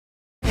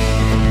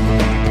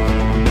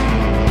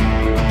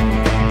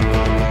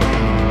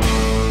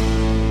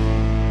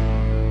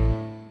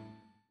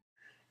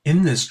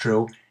In this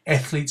drill,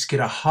 athletes get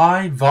a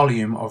high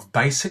volume of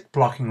basic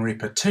blocking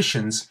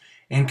repetitions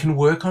and can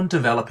work on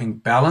developing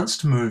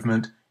balanced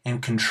movement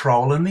and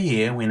control in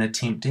the air when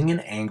attempting an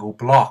angle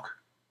block.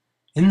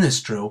 In this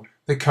drill,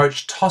 the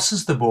coach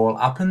tosses the ball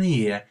up in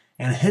the air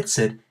and hits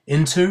it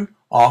into,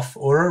 off,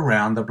 or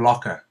around the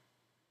blocker.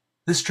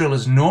 This drill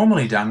is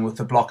normally done with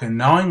the blocker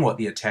knowing what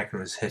the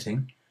attacker is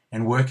hitting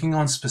and working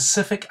on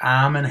specific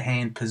arm and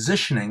hand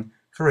positioning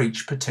for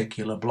each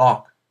particular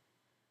block.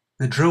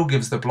 The drill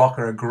gives the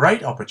blocker a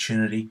great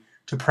opportunity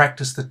to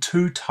practice the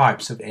two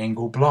types of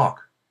angle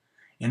block.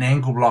 In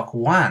angle block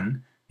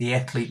 1, the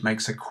athlete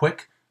makes a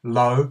quick,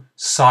 low,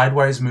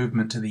 sideways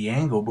movement to the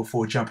angle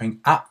before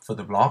jumping up for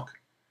the block,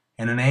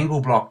 and in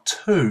angle block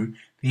 2,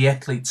 the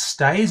athlete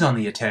stays on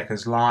the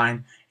attacker's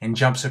line and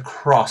jumps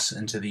across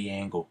into the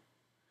angle.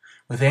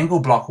 With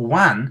angle block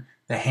 1,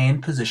 the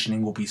hand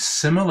positioning will be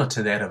similar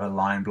to that of a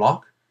line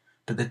block,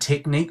 but the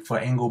technique for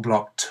angle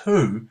block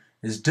 2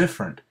 is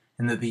different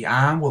in that the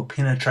arm will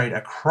penetrate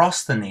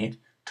across the net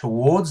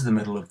towards the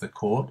middle of the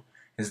court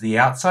as the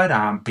outside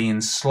arm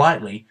bends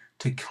slightly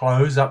to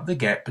close up the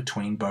gap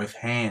between both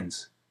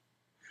hands.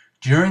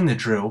 During the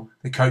drill,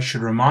 the coach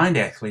should remind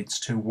athletes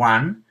to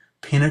 1.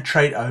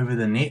 Penetrate over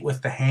the net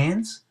with the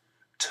hands,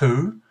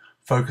 2.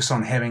 Focus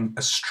on having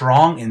a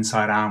strong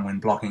inside arm when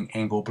blocking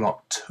angle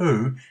block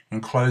 2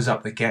 and close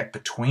up the gap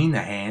between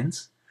the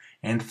hands,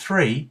 and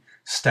 3.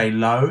 Stay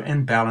low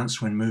and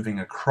balanced when moving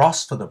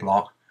across for the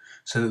block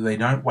so that they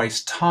don't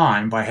waste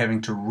time by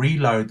having to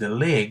reload the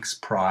legs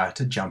prior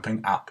to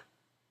jumping up.